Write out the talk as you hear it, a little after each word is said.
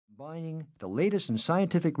combining the latest in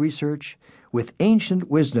scientific research with ancient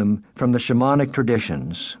wisdom from the shamanic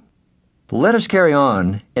traditions. Let us carry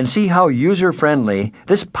on and see how user-friendly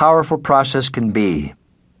this powerful process can be.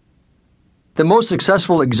 The most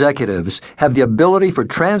successful executives have the ability for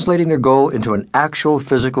translating their goal into an actual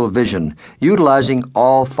physical vision, utilizing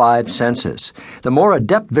all five senses. The more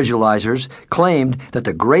adept visualizers claimed that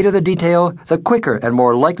the greater the detail, the quicker and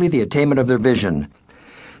more likely the attainment of their vision.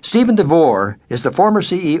 Stephen DeVore is the former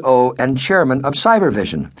CEO and chairman of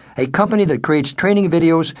Cybervision, a company that creates training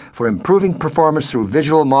videos for improving performance through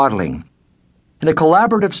visual modeling. In a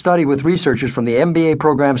collaborative study with researchers from the MBA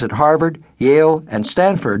programs at Harvard, Yale, and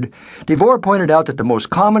Stanford, DeVore pointed out that the most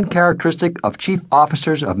common characteristic of chief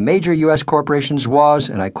officers of major U.S. corporations was,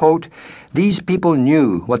 and I quote, "These people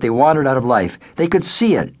knew what they wanted out of life. They could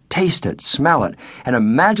see it, taste it, smell it, and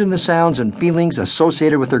imagine the sounds and feelings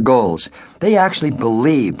associated with their goals. They actually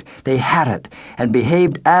believed they had it and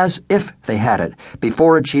behaved as if they had it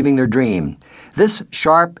before achieving their dream. This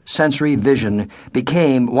sharp sensory vision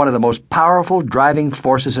became one of the most powerful driving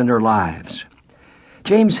forces in their lives."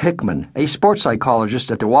 James Hickman, a sports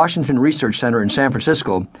psychologist at the Washington Research Center in San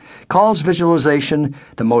Francisco, calls visualization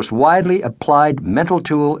the most widely applied mental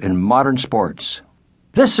tool in modern sports.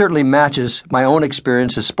 This certainly matches my own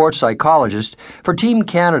experience as sports psychologist for Team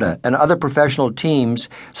Canada and other professional teams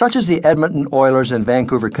such as the Edmonton Oilers and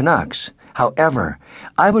Vancouver Canucks. However,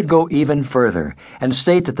 I would go even further and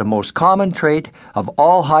state that the most common trait of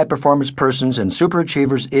all high-performance persons and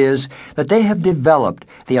superachievers is that they have developed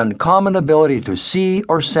the uncommon ability to see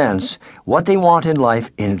or sense what they want in life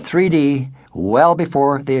in 3D well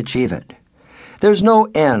before they achieve it. There's no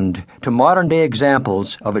end to modern-day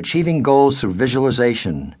examples of achieving goals through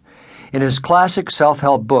visualization. In his classic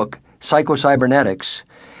self-help book, Psycho-Cybernetics,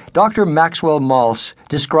 Dr. Maxwell Maltz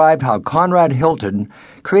described how Conrad Hilton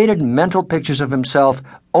created mental pictures of himself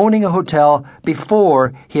owning a hotel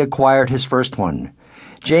before he acquired his first one.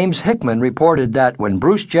 James Hickman reported that when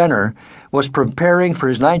Bruce Jenner was preparing for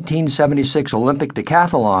his 1976 Olympic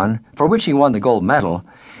decathlon, for which he won the gold medal,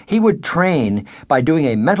 he would train by doing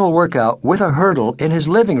a mental workout with a hurdle in his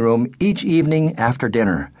living room each evening after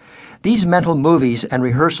dinner. These mental movies and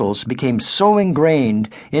rehearsals became so ingrained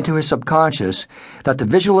into his subconscious that the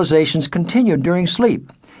visualizations continued during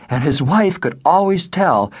sleep, and his wife could always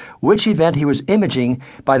tell which event he was imaging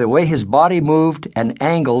by the way his body moved and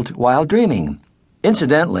angled while dreaming.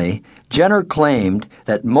 Incidentally, Jenner claimed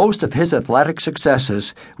that most of his athletic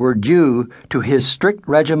successes were due to his strict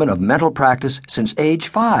regimen of mental practice since age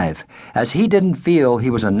 5, as he didn't feel he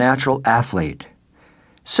was a natural athlete.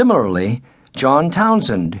 Similarly, John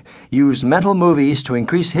Townsend used mental movies to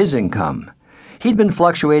increase his income. He'd been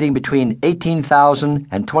fluctuating between $18,000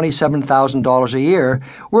 and $27,000 a year,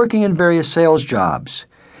 working in various sales jobs.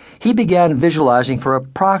 He began visualizing for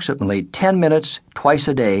approximately 10 minutes twice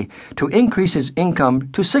a day to increase his income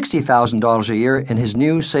to $60,000 a year in his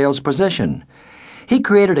new sales position. He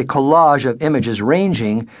created a collage of images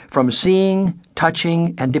ranging from seeing,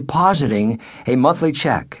 touching, and depositing a monthly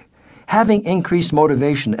check, having increased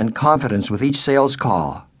motivation and confidence with each sales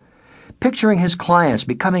call, picturing his clients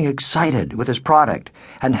becoming excited with his product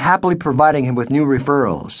and happily providing him with new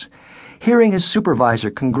referrals, hearing his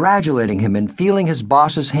supervisor congratulating him and feeling his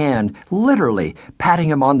boss's hand literally patting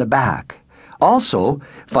him on the back, also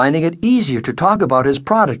finding it easier to talk about his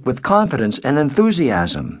product with confidence and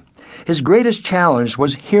enthusiasm. His greatest challenge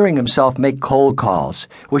was hearing himself make cold calls,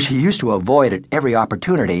 which he used to avoid at every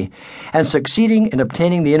opportunity, and succeeding in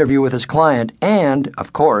obtaining the interview with his client and,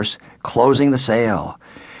 of course, closing the sale.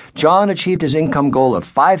 John achieved his income goal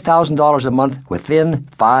of $5,000 a month within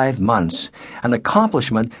 5 months, an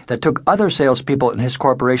accomplishment that took other salespeople in his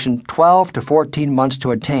corporation 12 to 14 months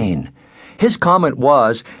to attain. His comment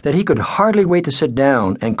was that he could hardly wait to sit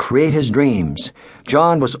down and create his dreams.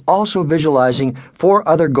 John was also visualizing 4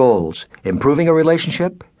 other goals: improving a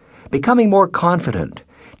relationship, becoming more confident,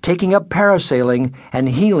 taking up parasailing, and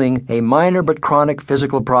healing a minor but chronic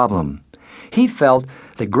physical problem. He felt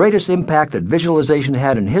the greatest impact that visualization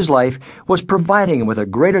had in his life was providing him with a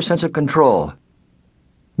greater sense of control.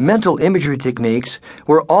 Mental imagery techniques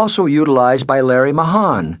were also utilized by Larry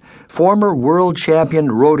Mahan, former world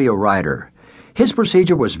champion rodeo rider. His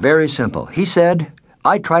procedure was very simple. He said,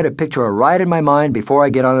 "I try to picture a ride in my mind before I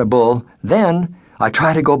get on a bull, then I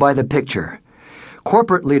try to go by the picture."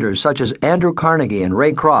 Corporate leaders such as Andrew Carnegie and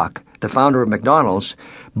Ray Kroc, the founder of McDonald's,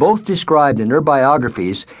 both described in their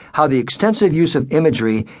biographies how the extensive use of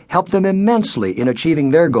imagery helped them immensely in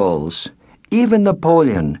achieving their goals. Even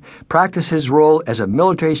Napoleon practiced his role as a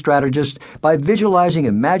military strategist by visualizing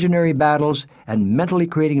imaginary battles and mentally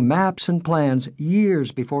creating maps and plans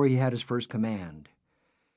years before he had his first command.